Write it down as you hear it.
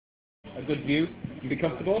a good view and be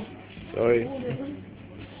comfortable. Sorry.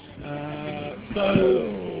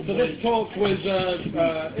 So this talk was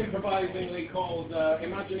improvisingly called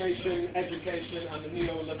Imagination, Education, and the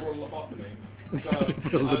Neoliberal Lobotomy. So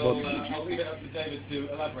I'll leave it up to David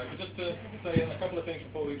to elaborate. But just to say a couple of things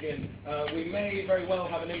before we begin. We may very well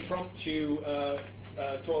have an impromptu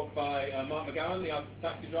talk by Mark McGowan, the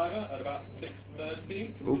taxi driver, at about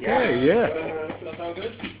 6:30. Okay, yeah. Does that sound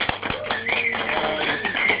good?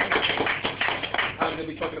 And we'll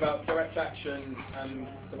be talking about direct action and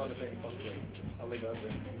some other things possibly. I'll leave it up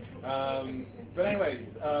there. But anyways,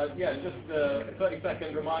 yeah, just a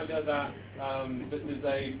 30-second reminder that this is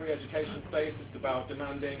a free education space. It's about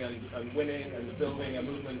demanding and winning and building a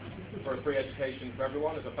movement for a free education for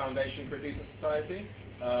everyone as a foundation for a decent society.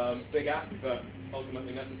 Big act, but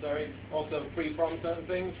ultimately necessary. Also free from certain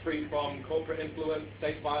things, free from corporate influence,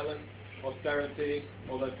 state violence, austerity,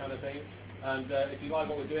 all those kind of things. And if you like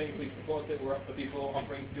what we're doing, please support it. We're up for people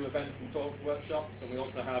offering to do events and talks, workshops, and we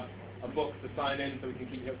also have a book to sign in so we can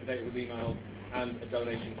keep you up to date with emails and a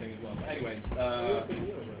donation thing as well. But anyways,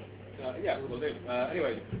 yeah, we'll do.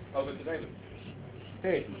 Anyways, over to David.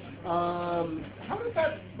 Hey, how did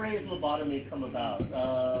that phrase lobotomy come about?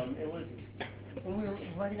 It was when we were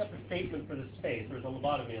writing up the statement for the space. There was a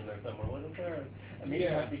lobotomy in there somewhere, wasn't there? I mean, it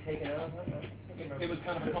had to be taken out. It was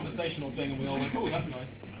kind of a conversational thing, and we all went, "Oh, that's nice."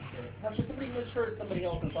 Actually, somebody misheard somebody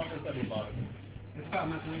else and thought they said lobotomy. It's about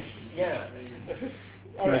imagination. Yeah.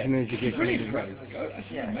 All right. Brilliant.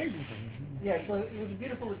 Yeah. Amazing. Yeah, so it was a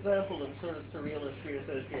beautiful example of sort of surrealist free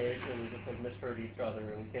association. We just had misheard each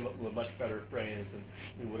other and we came up with a much better phrase than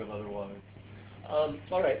we would have otherwise.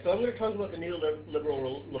 All right, so I'm going to talk about the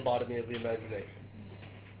neoliberal lobotomy of the imagination.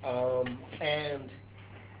 And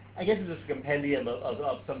I guess it's just a compendium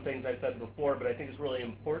of some things I said before, but I think it's really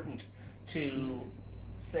important to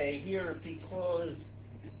say here because,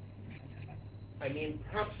 I mean,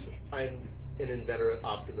 perhaps I'm an inveterate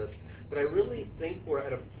optimist, but I really think we're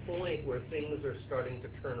at a point where things are starting to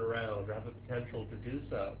turn around or have the potential to do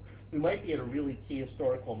so. We might be at a really key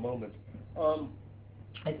historical moment.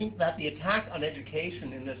 I think that the attack on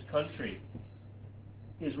education in this country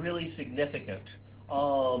is really significant.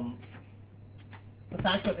 The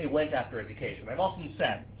fact that they went after education. I've often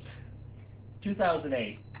said,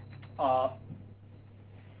 2008,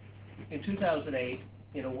 in 2008,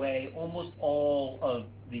 in a way, almost all of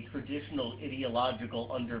the traditional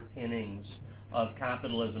ideological underpinnings of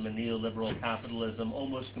capitalism and neoliberal capitalism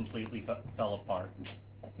almost completely fell apart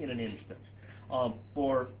in an instant.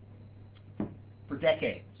 For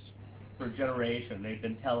decades, for a generation, they've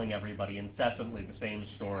been telling everybody incessantly the same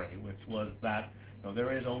story, which was that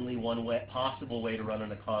there is only one possible way to run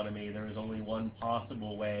an economy. There is only one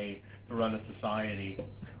possible way to run a society.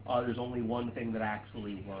 There's only one thing that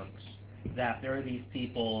actually works. That there are these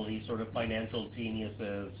people, these sort of financial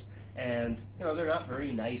geniuses, and they're not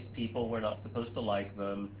very nice people. We're not supposed to like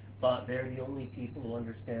them, but they're the only people who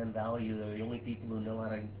understand value. They're the only people who know how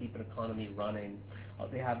to keep an economy running.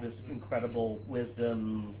 They have this incredible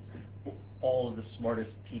wisdom. All of the smartest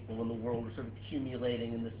people in the world are sort of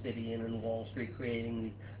accumulating in the city and in Wall Street, creating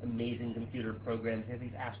these amazing computer programs. You have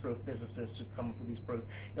these astrophysicists who come from these programs,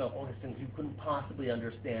 all these things you couldn't possibly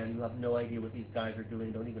understand. You have no idea what these guys are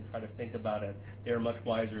doing. Don't even try to think about it. They're much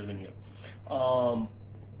wiser than you.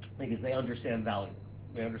 Because they understand value.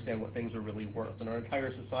 They understand what things are really worth. And our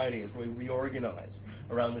entire society is really reorganized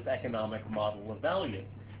around this economic model of value.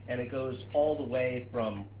 And it goes all the way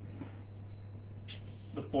from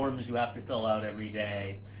the forms you have to fill out every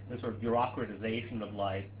day, the sort of bureaucratization of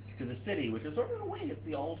life, to the city, which is sort of in a way, it's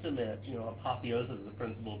the ultimate, apotheosis of the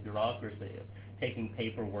principle of bureaucracy, of taking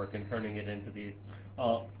paperwork and turning it into the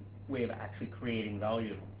way of actually creating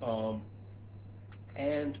value.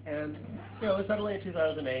 And suddenly in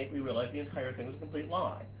 2008, we realized the entire thing was a complete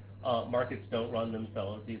lie. Markets don't run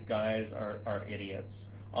themselves. These guys are idiots.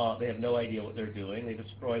 They have no idea what they're doing. They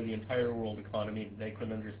destroy the entire world economy. They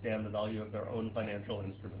couldn't understand the value of their own financial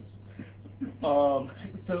instruments.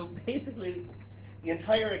 So basically, the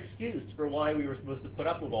entire excuse for why we were supposed to put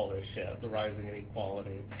up with all this shit, the rising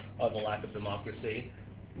inequality, the lack of democracy,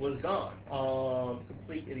 was gone.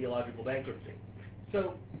 Complete ideological bankruptcy.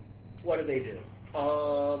 So what do?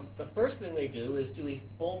 The first thing they do is do a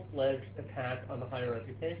full-fledged attack on the higher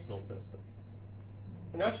educational system.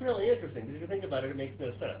 And that's really interesting, because if you think about it, it makes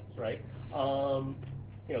no sense, right?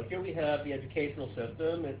 Here we have the educational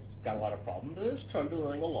system. It's got a lot of problems. It's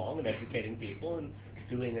trundling along and educating people and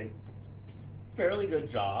doing a fairly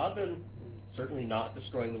good job and certainly not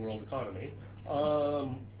destroying the world economy.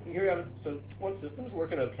 Here you have, so one system's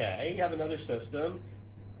working okay. You have another system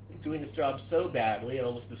doing its job so badly it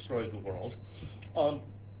almost destroys the world.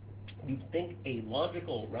 you'd think a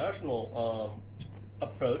logical, rational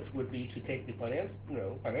approach would be to take the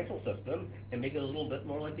financial system and make it a little bit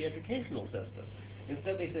more like the educational system.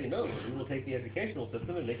 Instead, they say, no, we will take the educational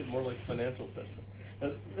system and make it more like the financial system.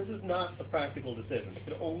 Now, this is not a practical decision. It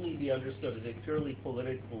can only be understood as a purely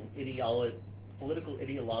political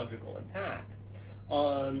ideological attack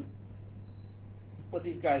on what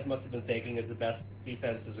these guys must have been thinking is the best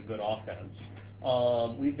defense is a good offense.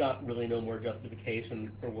 We've got really no more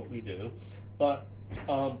justification for what we do, but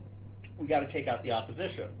we got to take out the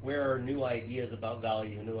opposition. Where are new ideas about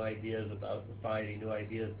value, new ideas about society, new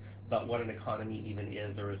ideas about what an economy even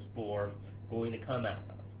is or is for going to come out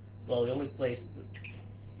of? Well, the only place that's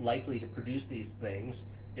likely to produce these things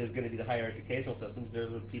is going to be the higher educational systems. They're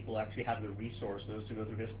the people who actually have the resources to go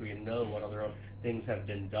through history and know what other things have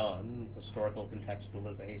been done, historical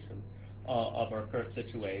contextualization of our current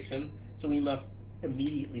situation. So we must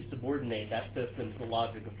immediately subordinate that system to the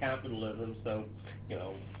logic of capitalism. So,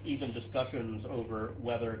 even discussions over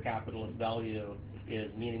whether capitalist value is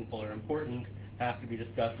meaningful or important have to be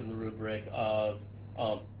discussed in the rubric of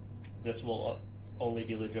this will only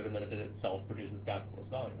be legitimate if it itself produces capitalist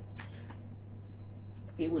value.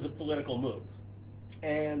 It was a political move.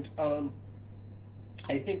 And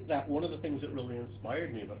I think that one of the things that really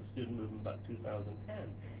inspired me about the student movement about 2010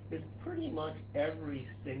 is pretty much every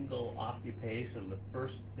single occupation, the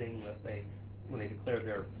first thing that when they declared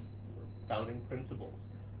their founding principles,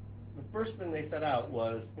 the first thing they set out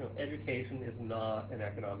was, education is not an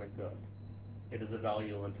economic good. It is a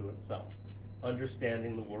value unto itself.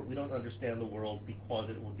 Understanding the world, we don't understand the world because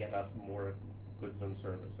it will get us more goods and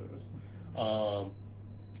services, or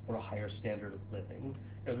a higher standard of living.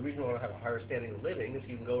 The reason we want to have a higher standard of living is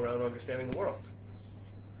you can go around understanding the world.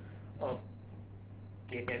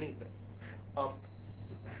 Anything.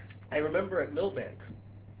 I remember at Milbank,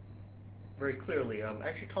 very clearly, I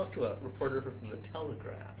actually talked to a reporter from the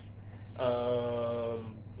Telegraph.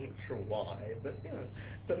 I'm not sure why, but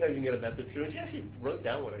sometimes you can get a message through. And she actually wrote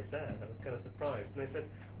down what I said. I was kind of surprised. And I said,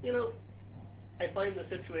 I find the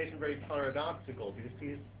situation very paradoxical because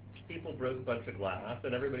these people broke a bunch of glass,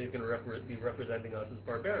 and everybody's going to be representing us as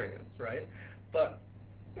barbarians, right? But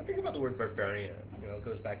think about the word barbarian. It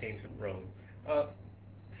goes back to ancient Rome.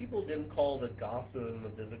 People didn't call the Goths and the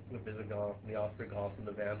Visigoths and the Ostrogoths and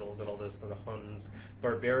the Vandals and all those for the Huns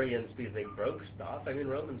barbarians because they broke stuff. I mean,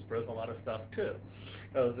 Romans broke a lot of stuff too.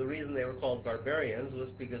 The reason they were called barbarians was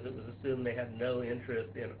because it was assumed they had no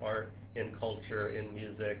interest in art, in culture, in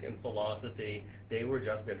music, in philosophy. They were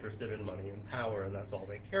just interested in money and power, and that's all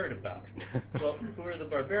they cared about. Well, who are the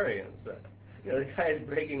barbarians then? The guys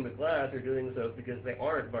breaking the glass are doing so because they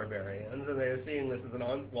aren't barbarians, and they are seeing this as an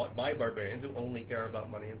onslaught by barbarians who only care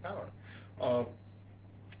about money and power.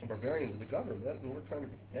 Barbarians are the government, and we're trying to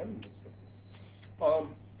defend this.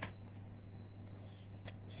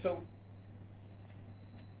 So,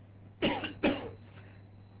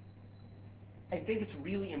 I think it's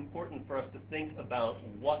really important for us to think about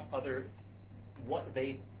what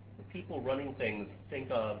the people running things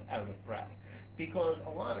think of as a threat. Because a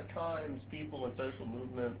lot of times people in social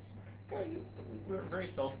movements, we're very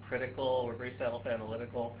self-critical, we're very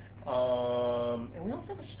self-analytical, and we also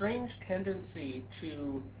have a strange tendency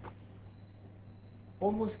to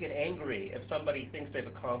almost get angry if somebody thinks they've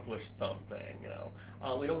accomplished something,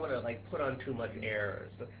 We don't want to put on too much airs.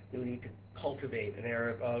 We need to cultivate an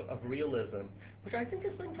air of realism, which I think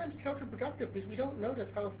is sometimes counterproductive because we don't notice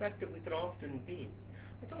how effective we can often be.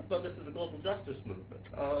 I talk about this as a global justice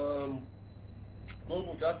movement.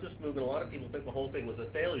 Global justice movement, a lot of people think the whole thing was a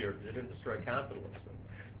failure because it didn't destroy capitalism.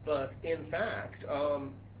 But in fact, if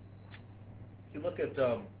you look at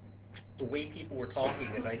the way people were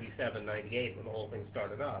talking in 97, 98 when the whole thing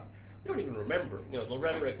started up, we don't even remember. The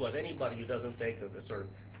rhetoric was anybody who doesn't think that this sort of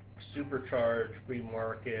supercharged free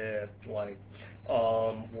market, war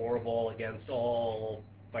against all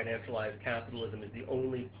financialized capitalism is the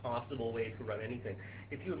only possible way to run anything.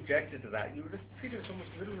 If you objected to that, you were just treated as almost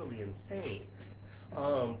literally insane.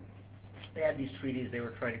 They had these treaties they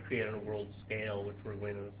were trying to create on a world scale, which were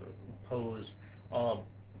going to sort of impose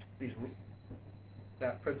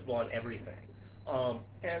that principle on everything.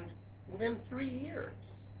 And within 3 years,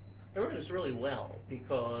 they were doing this really well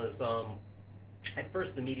because at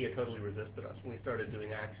first the media totally resisted us when we started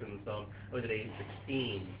doing actions. I was at age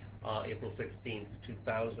 16, April 16th,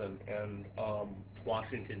 2000, and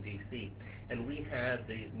Washington, D.C., and we had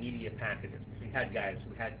these media packages. We had guys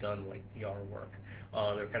who had done like PR work.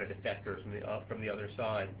 They were kind of defectors from the other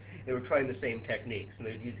side. They were trying the same techniques, and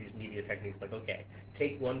they'd use these media techniques like, okay,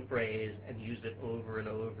 take one phrase and use it over and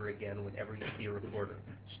over again whenever you see a reporter.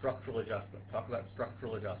 Structural adjustment. Talk about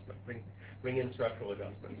structural adjustment. Bring in structural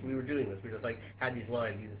adjustments. We were doing this. We just like had these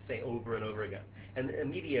lines you just say over and over again. And the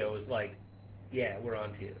media was like, yeah, we're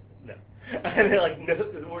on to you. No. And they're like, no,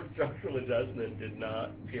 the word structural adjustment did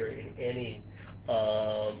not appear in any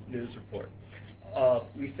news report.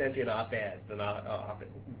 We sent in op-eds and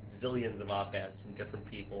zillions of op-eds from different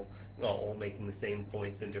people, all making the same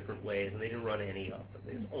points in different ways, and they didn't run any of them.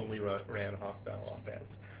 They just only ran hostile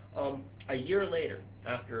op-eds. A year later,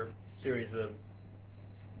 after a series of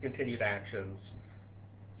continued actions,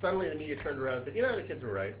 suddenly the media turned around and said, you know, the kids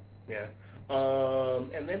were right. Yeah.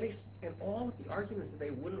 And all of the arguments that they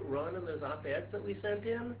wouldn't run in those op-eds that we sent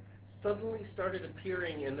in suddenly started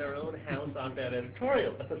appearing in their own house op-ed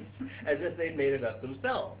editorials, as if they'd made it up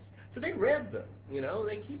themselves. So they read them, you know,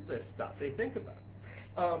 they keep this stuff, they think about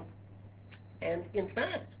it. And in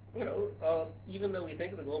fact, you know, even though we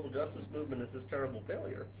think of the global justice movement as this terrible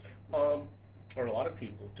failure, or a lot of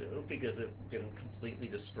people do, because it can completely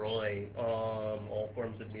destroy all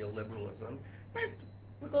forms of neoliberalism,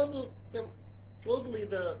 but globally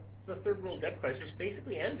the third world debt crisis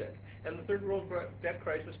basically ended. And the third world debt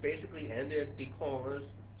crisis basically ended because,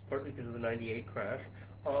 partly because of the '98 crash,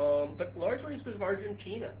 but largely because of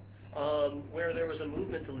Argentina, where there was a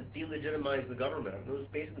movement to delegitimize the government. It was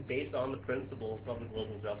basically based on the principles of the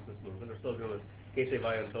global justice movement. They're still doing que se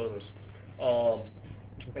vayan todos.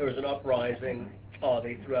 There was an uprising.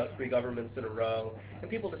 They threw out 3 governments in a row, and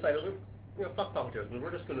people decided, you know, fuck politics.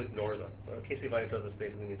 We're just going to ignore them. Que se vayan todos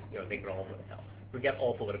basically means, you know, they can all go to hell. Forget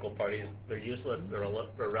all political parties. They're useless. They're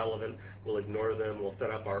irrelevant. We'll ignore them. We'll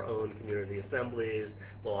set up our own community assemblies.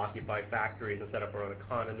 We'll occupy factories and set up our own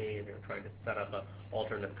economy. They're trying to set up an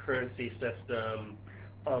alternate currency system,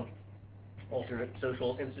 alternate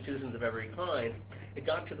social institutions of every kind. It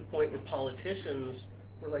got to the point where politicians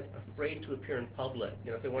were like afraid to appear in public.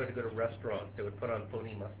 You know, if they wanted to go to restaurants, they would put on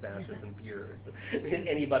phony mustaches and beards.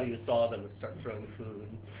 Anybody who saw them would start throwing food.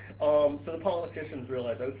 So the politicians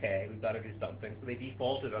realized, okay, we've got to do something. So they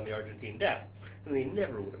defaulted on the Argentine debt, and they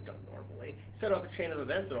never would have done normally. Set up a chain of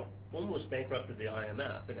events that almost bankrupted the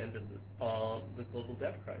IMF and ended the global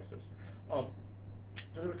debt crisis. So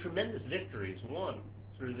there were tremendous victories won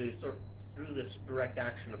through this direct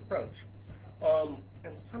action approach,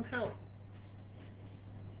 and somehow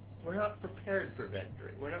we're not prepared for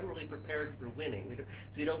victory. We're not really prepared for winning. So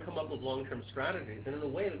you don't come up with long-term strategies. And in a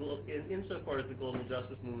way, insofar as the global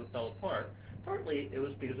justice movement fell apart, partly it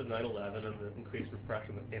was because of 9/11 and the increased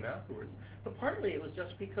repression that came afterwards. But partly it was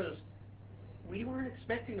just because we weren't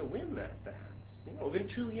expecting to win that fast. You know, within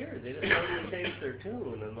 2 years, they just suddenly changed their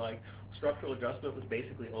tune, and like structural adjustment was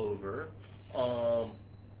basically over. All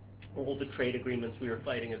the trade agreements we were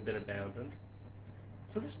fighting had been abandoned.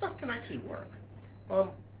 So this stuff can actually work.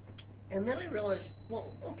 And then I realized,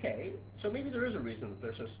 well, okay, so maybe there is a reason that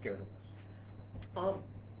they're so scared of us.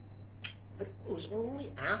 But it was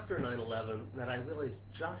only after 9/11 that I realized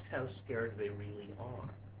just how scared they really are.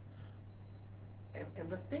 And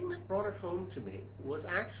the thing that brought it home to me was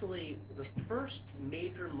actually the first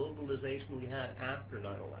major mobilization we had after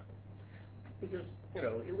 9/11. Because, you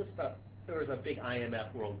know, it was there was a big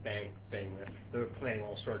IMF World Bank thing that they were planning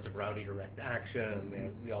all sorts of rowdy direct action,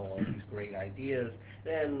 and we all had these great ideas.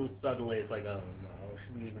 Then suddenly it's like, oh no,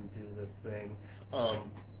 should we even do this thing?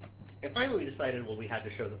 And finally we decided, well, we had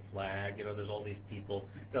to show the flag. You know, there's all these people.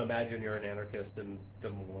 So imagine you're an anarchist in Des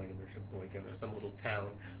Moines or Sheboygan or some little town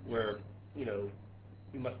where, you know,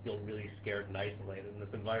 you must feel really scared and isolated in this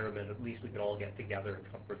environment. At least we could all get together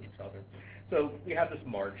and comfort each other. So we had this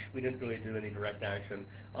march. We didn't really do any direct action.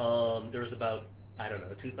 There was about, I don't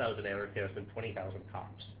know, 2,000 anarchists and 20,000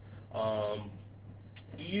 cops.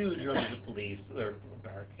 Huge numbers of police, there were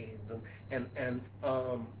barricades and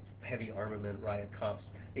heavy armament, riot cops.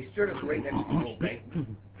 They stood us right next to the World Bank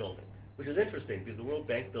building, which is interesting because the World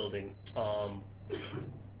Bank building,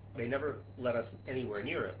 they never let us anywhere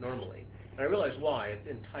near it normally. And I realized why. It's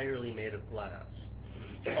entirely made of glass.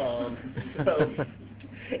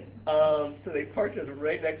 So they parked us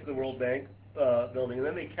right next to the World Bank building, and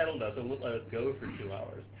then they kettled us and wouldn't let us go for 2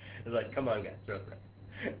 hours. It was like, come on, guys, throw it.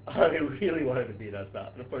 They really wanted to beat us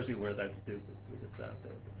up. And of course, we weren't that stupid. We just sat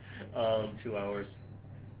there 2 hours.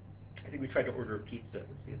 I think we tried to order a pizza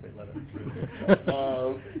to see if they'd let us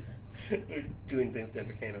through. Doing things to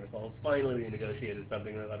entertain ourselves. Finally, we negotiated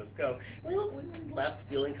something that let us go. We left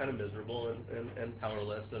feeling kind of miserable and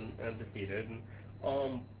powerless and defeated. And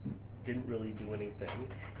didn't really do anything.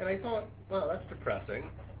 And I thought, well, that's depressing,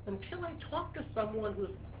 until I talked to someone who's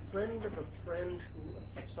a friend of a friend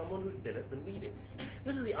of someone who'd been at the meetings.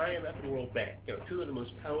 This is the IMF and World Bank, two of the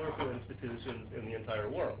most powerful institutions in the entire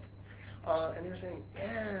world. And they were saying,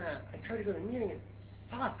 yeah, I tried to go to the meeting, it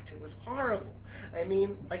sucked, it was horrible. I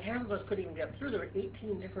mean, like half of us couldn't even get through. There were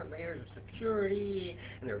 18 different layers of security,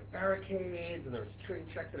 and there were barricades, and there were security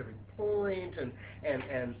checks at every point, and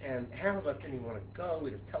half of us didn't even want to go.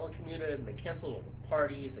 We just telecommuted, and they canceled all the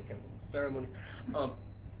parties, they canceled the ceremony.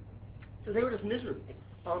 So they were just miserable.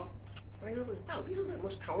 And I realized, wow, these are the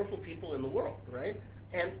most powerful people in the world, right?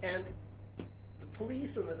 And the police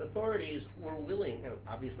and the authorities were willing, and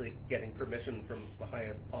obviously getting permission from the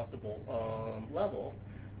highest possible level,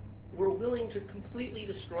 were willing to completely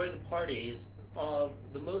destroy the parties of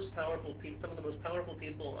the most powerful people, some of the most powerful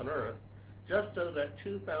people on Earth, just so that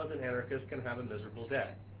 2,000 anarchists can have a miserable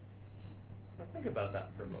day. Now think about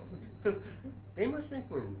that for a moment. They must think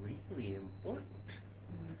we're really important.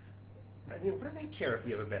 I mean, what do they care if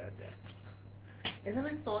we have a bad day? And then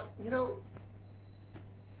I thought,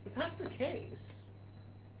 if that's the case,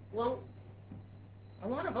 well, a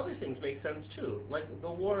lot of other things make sense too, like the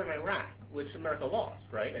war in Iraq, which America lost,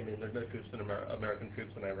 right? I mean, there's no troops in American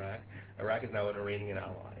troops in Iraq. Iraq is now an Iranian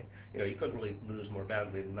ally. You couldn't really lose more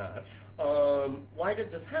badly than that. Why did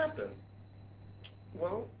this happen?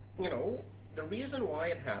 Well, the reason why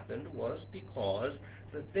it happened was because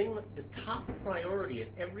the top priority of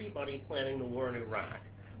everybody planning the war in Iraq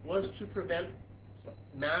was to prevent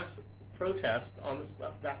mass protests on the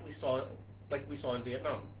stuff that we saw, like we saw in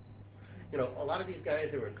Vietnam. A lot of these guys,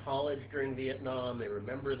 they were in college during Vietnam, they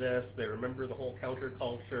remember this, they remember the whole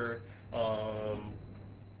counterculture,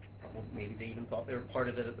 maybe they even thought they were part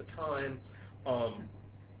of it at the time.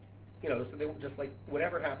 So they were just like,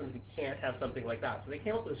 whatever happens, we can't have something like that. So they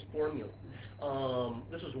came up with this formula.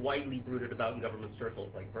 This was widely bruited about in government circles.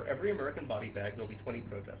 Like, for every American body bag, there'll be 20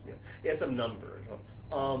 protests. It's some number.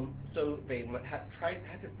 So they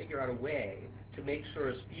had to figure out a way to make sure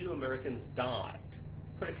as few Americans died.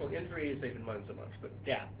 Critical injuries, they didn't mind so much, but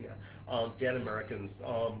death, dead Americans.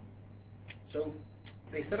 So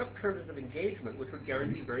they set up terms of engagement which would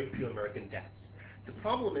guarantee very few American deaths. The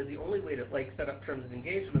problem is the only way to set up terms of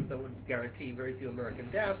engagement that would guarantee very few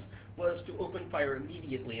American deaths was to open fire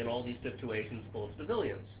immediately in all these situations full of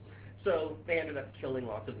civilians. So they ended up killing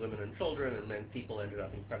lots of women and children, and then people ended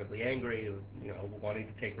up incredibly angry, wanting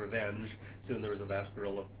to take revenge. Soon there was a vast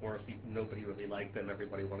guerrilla force. Nobody really liked them.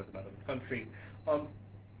 Everybody wanted them out of the country.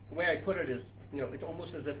 The way I put it is, it's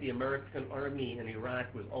almost as if the American army in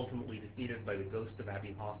Iraq was ultimately defeated by the ghost of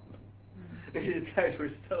Abbie Hoffman. These guys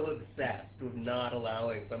were so obsessed with not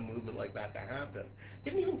allowing some movement like that to happen.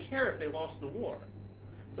 They didn't even care if they lost the war.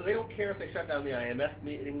 So they don't care if they shut down the IMF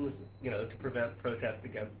meetings, to prevent protests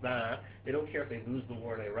against that. They don't care if they lose the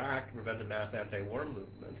war in Iraq to prevent a mass anti-war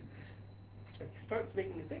movement. It starts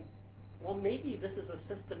making me think, well, maybe this is a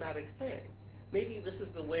systematic thing. Maybe this is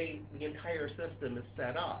the way the entire system is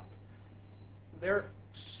set up. They're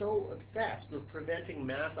so obsessed with preventing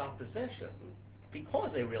mass opposition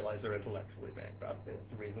because they realize they're intellectually bankrupt. And it's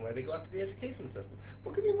the reason why they go after the education system.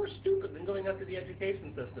 What could be more stupid than going after the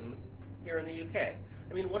education system here in the UK?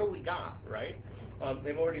 I mean, what do we got, right?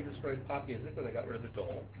 They've already destroyed pop music when they got rid of the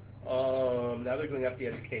dole. Now they're going after the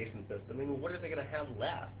education system. I mean, what are they going to have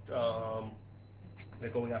left? They're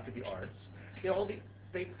going after the arts.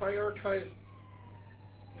 They prioritize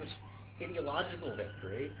this ideological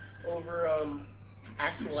victory over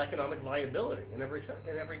actual economic viability in every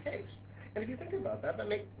case. And if you think about that,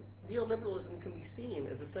 neoliberalism can be seen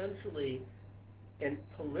as essentially a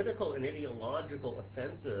political and ideological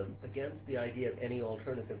offensive against the idea of any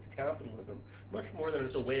alternative to capitalism, much more than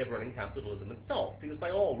it's a way of running capitalism itself, because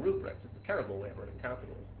by all rubrics, it's a terrible way of running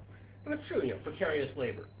capitalism. And it's true, precarious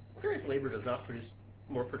labor. Precarious labor does not produce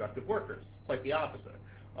more productive workers, quite the opposite.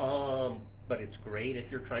 But it's great if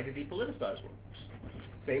you're trying to depoliticize workers.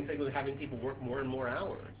 Same thing with having people work more and more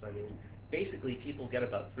hours. I mean, basically people get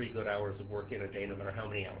about 3 good hours of work in a day no matter how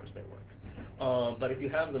many hours they work. But if you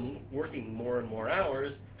have them working more and more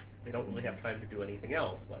hours, they don't really have time to do anything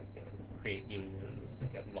else, like create unions,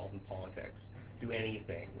 get involved in politics, do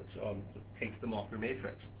anything, which takes them off their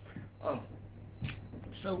matrix.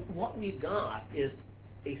 So what we've got is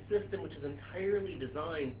a system which is entirely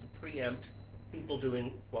designed to preempt people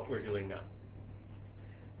doing what we're doing now.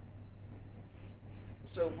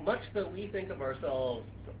 So much that we think of ourselves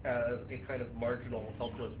as a kind of marginal,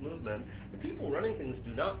 helpless movement, the people running things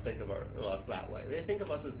do not think of us that way. They think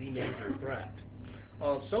of us as the major threat.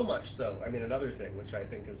 So much so, I mean, another thing which I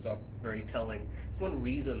think is very telling, one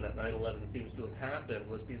reason that 9/11 seems to have happened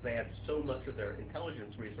was because they had so much of their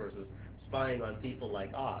intelligence resources spying on people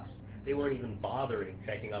like us. They weren't even bothering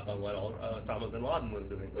checking up on what Osama bin Laden was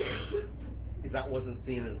doing, because that wasn't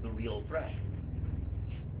seen as the real threat.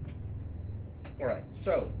 All right,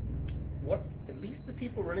 so at least the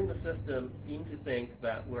people running the system seem to think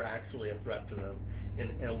that we're actually a threat to them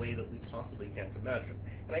in a way that we possibly can't imagine.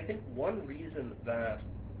 And I think one reason that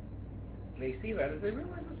they see that is they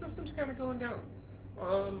realize the system's kind of going down.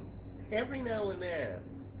 Every now and then,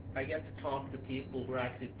 I get to talk to people who are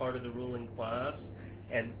actually part of the ruling class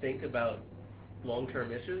and think about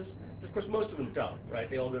long-term issues. Of course, most of them don't, right?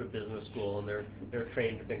 They all go to business school and they're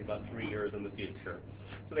trained to think about 3 years in the future.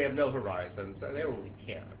 So they have no horizons, and they don't really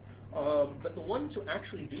care. But the ones who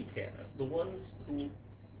actually do care, the ones who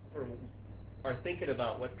are thinking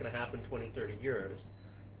about what's going to happen 20, 30 years,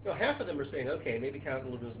 half of them are saying, okay, maybe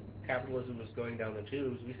capitalism is going down the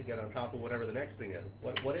tubes, we should get on top of whatever the next thing is.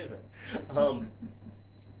 What is it?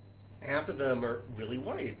 Half of them are really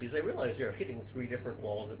worried because they realize they're hitting 3 different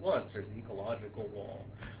walls at once. There's the ecological wall,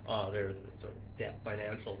 there's the sort of debt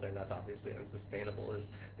financial thing that's obviously unsustainable,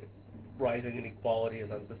 rising inequality is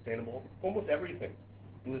unsustainable. Almost everything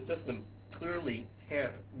in the system clearly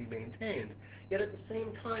can't be maintained. Yet at the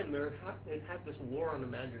same time, they've had this war on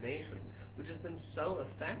imagination, which has been so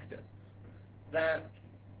effective that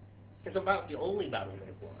it's about the only battle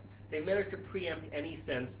they've won. They've managed to preempt any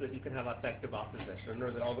sense that you can have effective opposition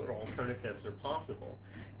or that all other alternatives are possible.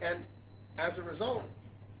 And as a result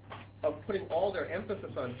of putting all their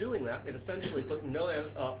emphasis on doing that, they've essentially put no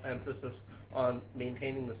emphasis on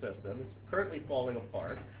maintaining the system. It's currently falling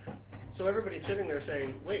apart. So everybody's sitting there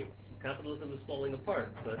saying, wait, capitalism is falling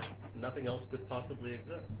apart, but nothing else could possibly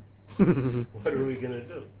exist. What are we going to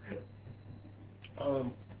do?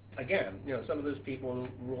 Again, some of those people in the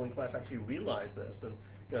ruling class actually realize this, and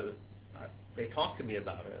they talk to me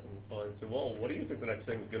about it, and I say, well, what do you think the next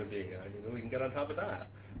thing is going to be? I mean, we can get on top of that.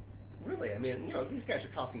 Really, I mean, these guys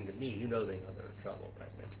are talking to me. They know they're in trouble, I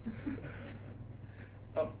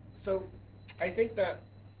think. So I think that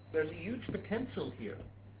there's a huge potential here,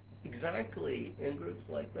 exactly in groups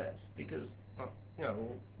like this, because,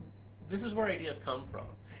 this is where ideas come from.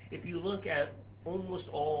 If you look at almost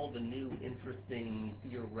all the new, interesting,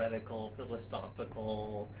 theoretical,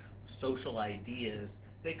 philosophical, social ideas,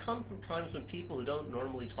 they come from times when people who don't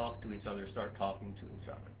normally talk to each other start talking to each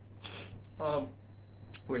other.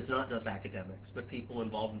 Where it's not just academics, but people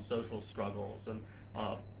involved in social struggles. And,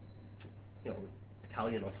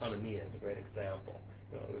 Italian autonomy is a great example.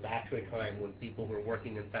 It was actually a time when people were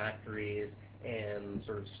working in factories and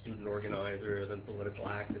sort of student organizers and political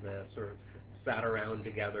activists sort of sat around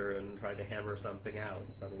together and tried to hammer something out,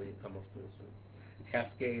 and suddenly it comes to this sort of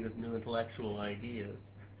cascade of new intellectual ideas.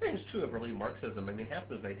 Same is true of early Marxism. I mean, half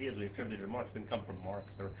those ideas we attributed to Marx didn't come from Marx.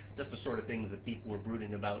 They're just the sort of things that people were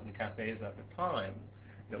brooding about in cafes at the time.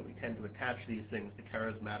 We tend to attach these things to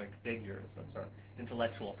charismatic figures. That's our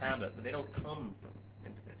intellectual habit, but they don't come from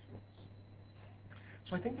individuals.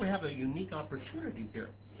 So I think we have a unique opportunity here.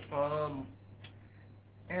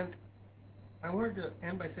 And I wanted to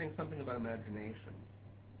end by saying something about imagination.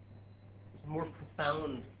 It's a more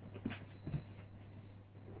profound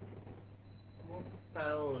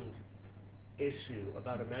issue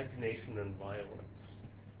about imagination and violence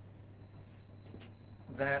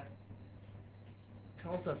that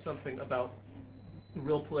tells us something about the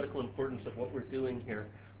real political importance of what we're doing here.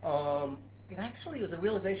 It actually was a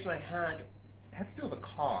realization I had to do with a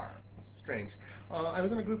car. It's strange. I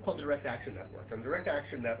was in a group called the Direct Action Network. And the Direct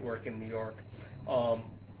Action Network in New York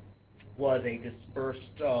was a dispersed,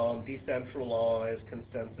 decentralized,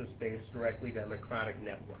 consensus-based, directly democratic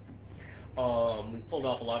network. We pulled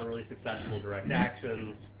off a lot of really successful direct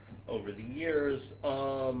actions over the years.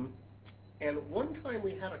 And one time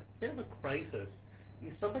we had a bit of a crisis.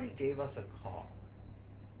 Somebody gave us a car.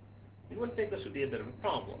 You wouldn't think this would be a bit of a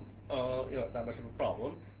problem, not much of a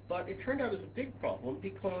problem, but it turned out it was a big problem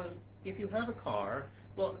because if you have a car,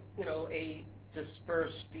 well, a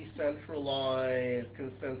dispersed, decentralized,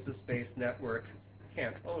 consensus-based network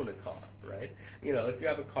can't own a car, right? If you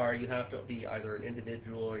have a car, you have to be either an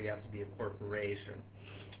individual or you have to be a corporation.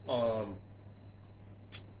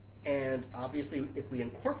 And obviously, if we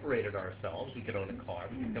incorporated ourselves, we could own a car,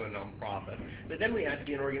 we could become a nonprofit. But then we had to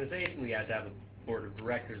be an organization, we had to have a board of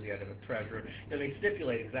directors, we had to have a treasurer. They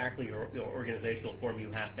stipulate exactly your organizational form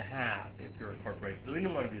you have to have if you're a corporation. So we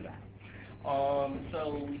didn't want to do that.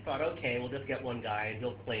 So we thought, okay, we'll just get one guy and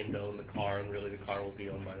he'll claim to own the car, and really the car will be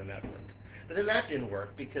owned by the network. But then that didn't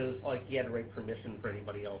work because like he had to write permission for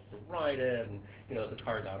anybody else to ride it, and the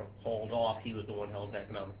car got hauled off. He was the one held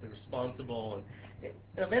economically responsible, and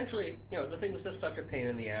eventually, the thing was just such a pain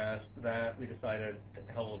in the ass that we decided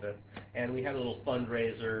to hell with it, and we had a little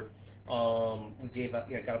fundraiser. We gave up,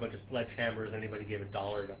 got a bunch of sledgehammers. Anybody gave $1,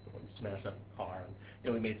 got to smash up the car,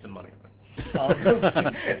 and we made some money on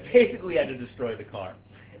it. Basically, we had to destroy the car.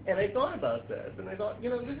 And I thought about this, and I thought,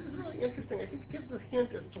 this is really interesting. I think it gives a hint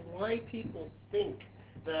as to why people think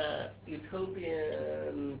that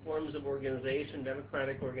utopian forms of organization,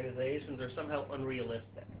 democratic organizations, are somehow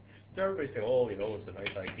unrealistic. So everybody say, it's a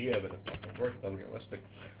nice idea, but it's not going to work, it's unrealistic.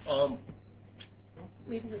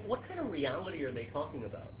 What kind of reality are they talking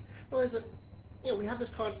about? Well, is it, we have this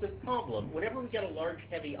constant problem. Whenever we get a large,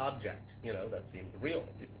 heavy object, that seems real,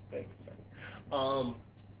 people think,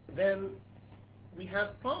 then we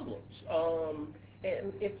have problems.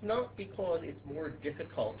 And it's not because it's more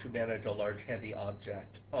difficult to manage a large, heavy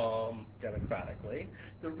object democratically.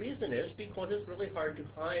 The reason is because it's really hard to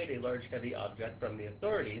hide a large, heavy object from the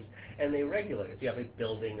authorities, and they regulate it. If you have a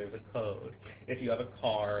building, there's a code. If you have a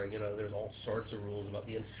car, there's all sorts of rules about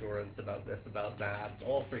the insurance, about this, about that. It's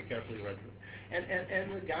all pretty carefully regulated.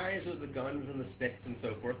 And the guys with the guns and the sticks and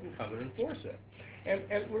so forth can come and enforce it.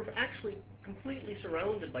 And we're actually completely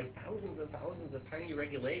surrounded by thousands and thousands of tiny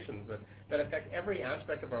regulations that affect every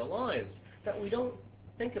aspect of our lives that we don't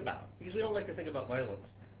think about, because we don't like to think about violence.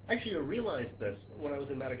 Actually, I realized this when I was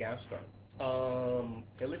in Madagascar.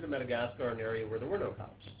 I lived in Madagascar, an area where there were no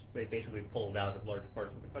cops. They basically pulled out of large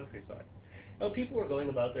parts of the countryside. People were going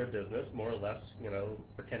about their business, more or less,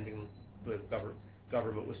 pretending the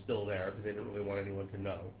government was still there because they didn't really want anyone to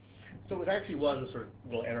know. So it actually was a sort of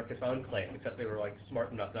little anarchist enclave, except they were like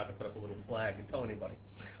smart enough not to put up a little flag and tell anybody.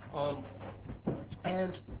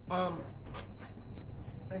 And I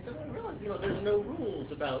said, I realized, there's no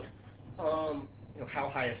rules about, how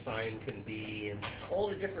high a sign can be, and all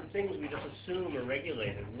the different things we just assume are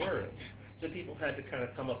regulated weren't. So people had to kind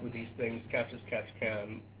of come up with these things, catch as catch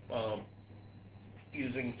can,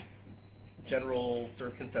 using general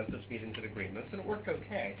sort of consensus meetings and agreements, and it worked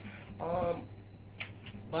okay.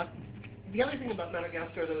 But the other thing about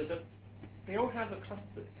Madagascar, though, is that they don't have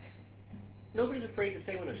nobody's afraid to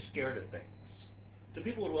say when they're scared of things. So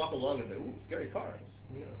people would walk along and say, ooh, scary cars,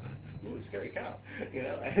 ooh, scary cow,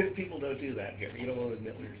 and people don't do that here. You don't want to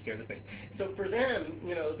admit when you're scared of things. So for them,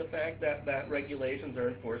 the fact that regulations are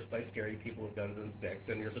enforced by scary people with guns and sticks,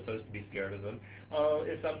 and you're supposed to be scared of them,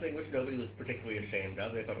 is something which nobody was particularly ashamed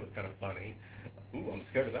of. They thought it was kind of funny. Ooh, I'm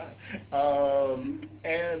scared of that.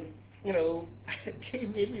 And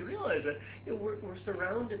it made me realize that we're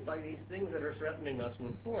surrounded by these things that are threatening us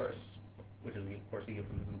with force, which is, of course, a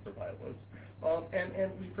euphemism for violence,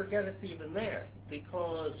 and we forget it's even there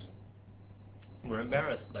because we're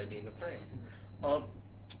embarrassed by being afraid.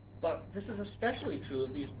 But this is especially true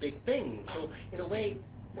of these big things. So, in a way,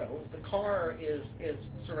 the car is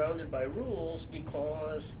surrounded by rules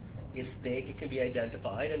because it's big, it can be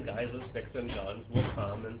identified, and guys with sticks and guns will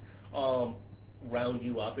come and round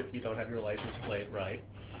you up if you don't have your license plate right.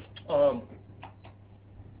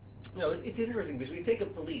 It's interesting because we think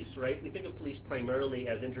of police, right? We think of police primarily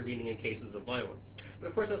as intervening in cases of violence. But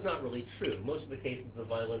of course that's not really true. Most of the cases of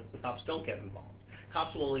violence, the cops don't get involved.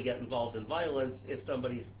 Cops will only get involved in violence if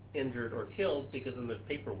somebody's injured or killed because then there's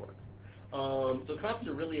paperwork. So cops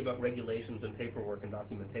are really about regulations and paperwork and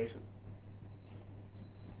documentation.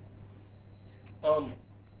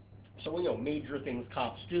 So, major things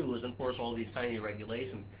cops do is enforce all these tiny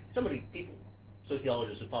regulations. People,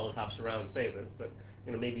 sociologists who follow cops around say this, but,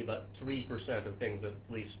 maybe about 3% of things that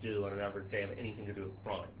police do on an average day have anything to do with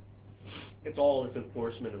crime. It's all this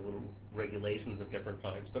enforcement of little regulations of different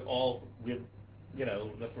kinds, but all with,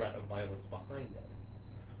 the threat of violence behind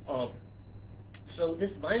it. So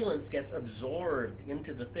this violence gets absorbed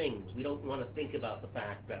into the things. We don't want to think about the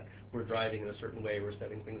fact that we're driving in a certain way, we're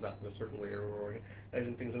setting things up in a certain way, or we're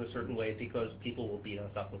organizing things in a certain way because people will beat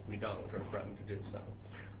us up if we don't, or threaten to do so.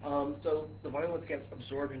 So the violence gets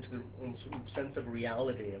absorbed into the sense of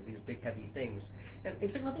reality of these big, heavy things. And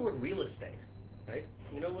think about the word real estate, right?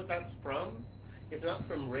 You know what that's from? It's not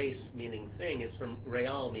from race, meaning thing. It's from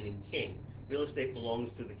real, meaning king. Real estate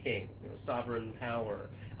belongs to the king. Sovereign power,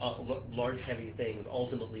 large, heavy things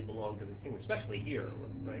ultimately belong to the king, especially here,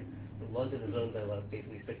 right? London is owned by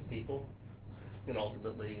basically 6 people, and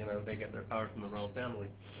ultimately, they get their power from the royal family.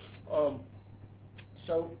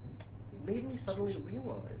 So it made me suddenly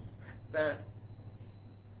realize that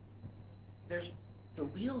there's the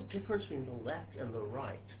real difference between the left and the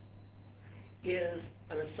right is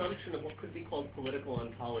an assumption of what could be called political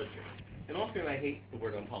ontology. and often I hate the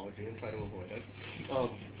word ontology and try to avoid it.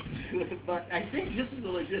 But I think this is a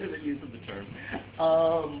legitimate use of the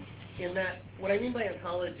term. In that, what I mean by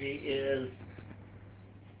ontology is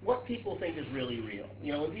what people think is really real.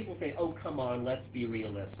 You know, when people say, oh, come on, let's be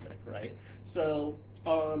realistic, right? So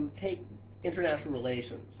take international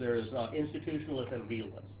relations. There's institutionalists and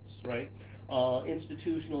realists, right?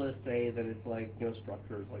 Institutionalists say that it's like, you know,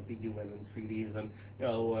 structures like the UN and treaties and, you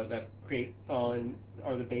know, that create are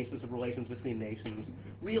the basis of relations between nations.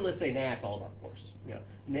 Realists say, nah, it's all about force. You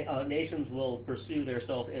know, nations will pursue their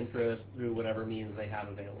self-interest through whatever means they have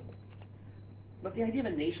available. But the idea of a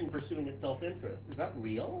nation pursuing its self-interest, is that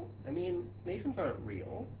real? I mean, nations aren't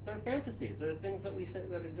real. They're fantasies. They're things that we say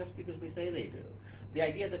that exist because we say they do. The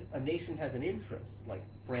idea that a nation has an interest, like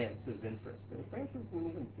France's interest. France doesn't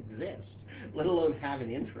even exist, let alone have an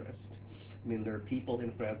interest. I mean, there are people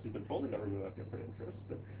in France who control the government who have different interests.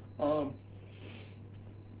 But,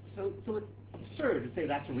 so it's absurd to say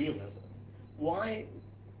that's realism. Why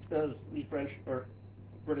does the French or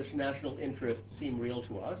British national interest seem real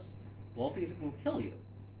to us? Well, because it can kill you.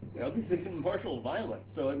 You know, because it can martial violence.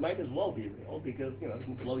 So it might as well be real because, you know, it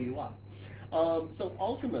can blow you up. So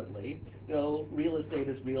ultimately, you know, real estate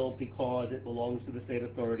is real because it belongs to the state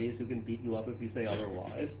authorities who can beat you up if you say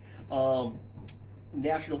otherwise.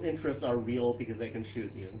 National interests are real because they can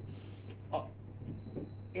shoot you.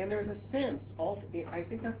 And there's a sense, I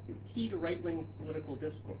think that's the key to right-wing political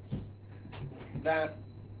discourse, that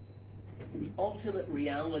the ultimate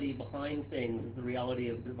reality behind things is the reality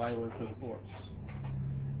of the violence and force.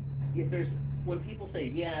 When people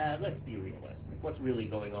say, yeah, let's be realistic, what's really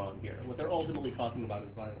going on here? What they're ultimately talking about is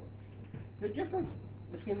violence. The difference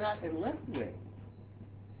between that and left-wing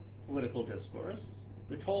political discourse,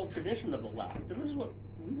 the whole tradition of the left, and this is what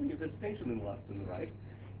really is the distinction in the left and the right,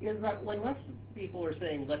 is that when left people are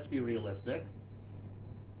saying, let's be realistic,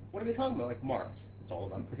 what are they talking about? Like Marx. It's all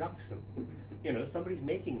about production. You know, somebody's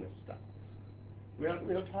making this stuff. We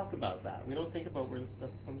don't talk about that. We don't think about where this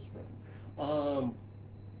stuff comes from.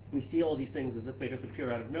 We see all these things as if they just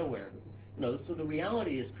appear out of nowhere. You know, so the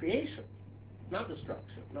reality is creation, not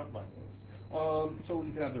destruction, not violence. So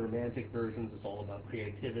you can have the romantic versions. It's all about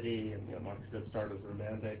creativity, and, you know, Marx did start as a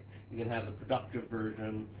romantic. You can have the productive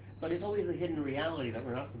version, but it's always a hidden reality that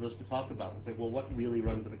we're not supposed to talk about. It's like, well, what really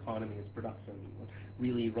runs an economy is production. What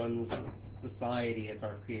really runs society is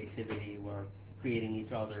our creativity. We're creating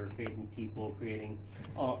each other, creating people, creating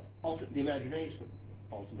the imagination,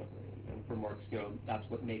 ultimately. And for Marx, you know, that's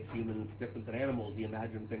what makes humans different than animals. We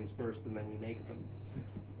imagine things first and then we make them.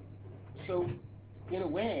 So, in a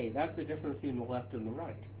way, that's the difference between the left and the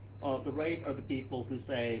right. The right are the people who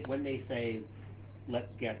say, when they say,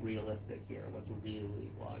 let's get realistic here, what's really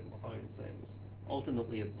lying behind things,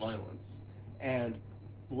 ultimately it's violence. And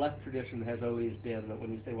the left tradition has always been that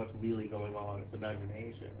when you say what's really going on, it's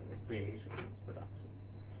imagination, it's creation, it's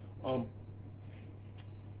production.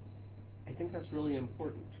 I think that's really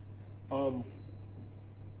important.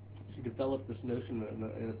 She developed this notion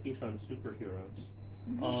in a piece on superheroes.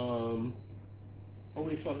 I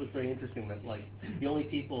always thought it was very interesting that, like, the only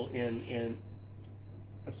people in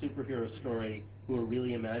a superhero story who are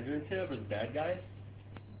really imaginative are the bad guys.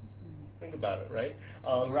 Think about it, right?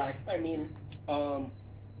 Right. I mean,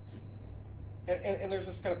 and there's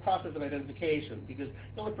this kind of process of identification, because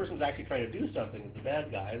the only person who's actually trying to do something is the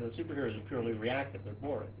bad guy, and the superheroes are purely reactive. They're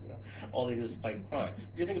boring. You know? All they do is fight crime.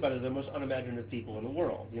 If you think about it, they're the most unimaginative people in the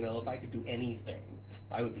world. You know, if I could do anything,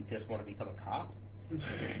 I would just want to become a cop.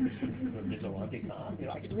 A vigilante cop. You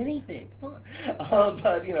know, I could do anything. Come on.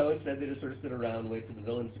 But, you know, instead they just sort of sit around and wait for the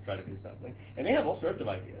villains to try to do something. And they have all sorts of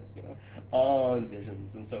ideas, you know, and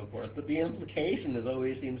visions and so forth. But the implication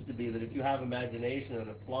always seems to be that if you have imagination and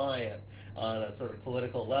apply it on a sort of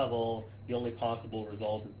political level, the only possible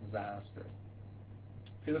result is disaster.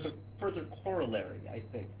 See, there's a further corollary, I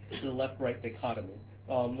think, to the left-right dichotomy.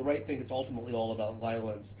 The right think it's ultimately all about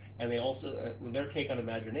violence. And they also, their take on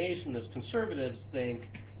imagination is conservatives think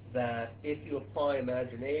that if you apply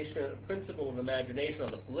imagination, principle of imagination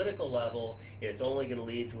on the political level, it's only going to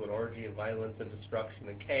lead to an orgy of violence and destruction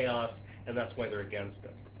and chaos, and that's why they're against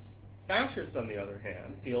it. Fascists, on the other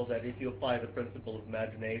hand, feel that if you apply the principle of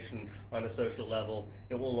imagination on a social level,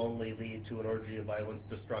 it will only lead to an orgy of violence,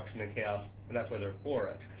 destruction, and chaos, and that's why they're for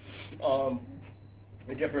it.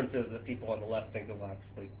 The difference is that people on the left think it will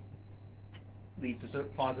actually lead to sort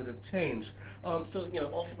of positive change. So, you know,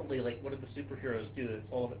 ultimately, like, what do the superheroes do? It's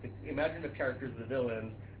all about the imaginative characters, the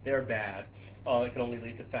villains, they're bad. It can only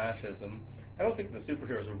lead to fascism. I don't think the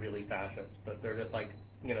superheroes are really fascists, but they're just like,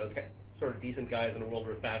 you know, sort of decent guys in a world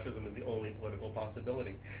where fascism is the only political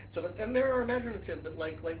possibility. So, and there are imaginative, but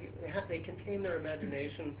they contain their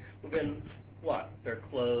imagination within what? Their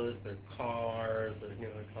clothes, their cars, their,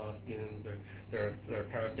 their costumes, their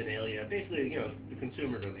paraphernalia, basically, the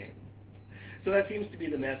consumer domain. So that seems to be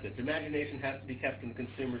the message. Imagination has to be kept in the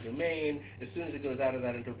consumer domain. As soon as it goes out of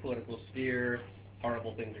that into a political sphere,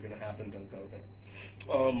 horrible things are going to happen. Don't go there.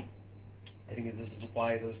 I think this is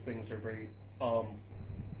why those things are very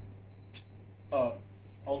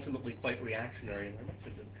ultimately quite reactionary in their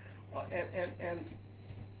messages. And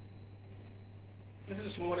this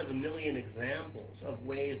is one of a million examples of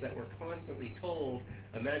ways that we're constantly told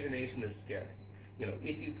imagination is scary.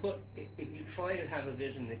 If you try to have a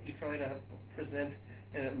vision, if you try to present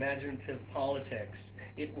an imaginative politics,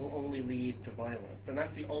 it will only lead to violence. And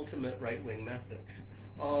that's the ultimate right-wing message.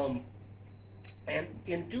 And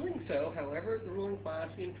in doing so, however, the ruling class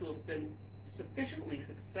seems to have been sufficiently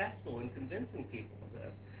successful in convincing people of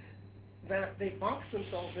this, that they box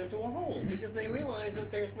themselves into a hole because they realize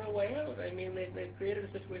that there's no way out. I mean, they've created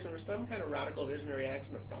a situation where some kind of radical visionary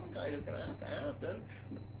action of some kind is going to have to happen.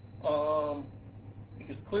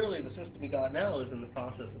 Because clearly the system we got now is in the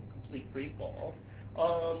process of complete free fall.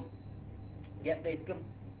 Yet they've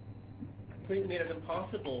completely made it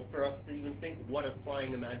impossible for us to even think what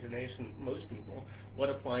applying imagination, most people, what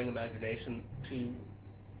applying imagination to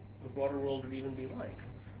the broader world would even be like.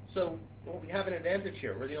 So, we have an advantage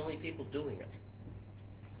here. We're the only people doing it.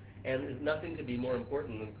 And there's nothing could be more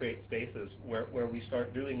important than create spaces where we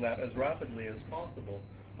start doing that as rapidly as possible.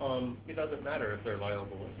 It doesn't matter if they're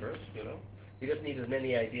viable at first, We just need as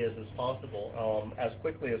many ideas as possible, as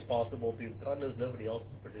quickly as possible, because God knows nobody else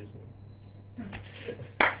is producing them.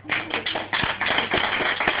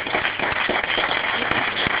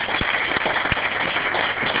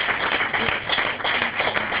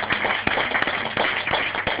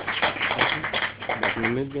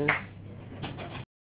 Midday.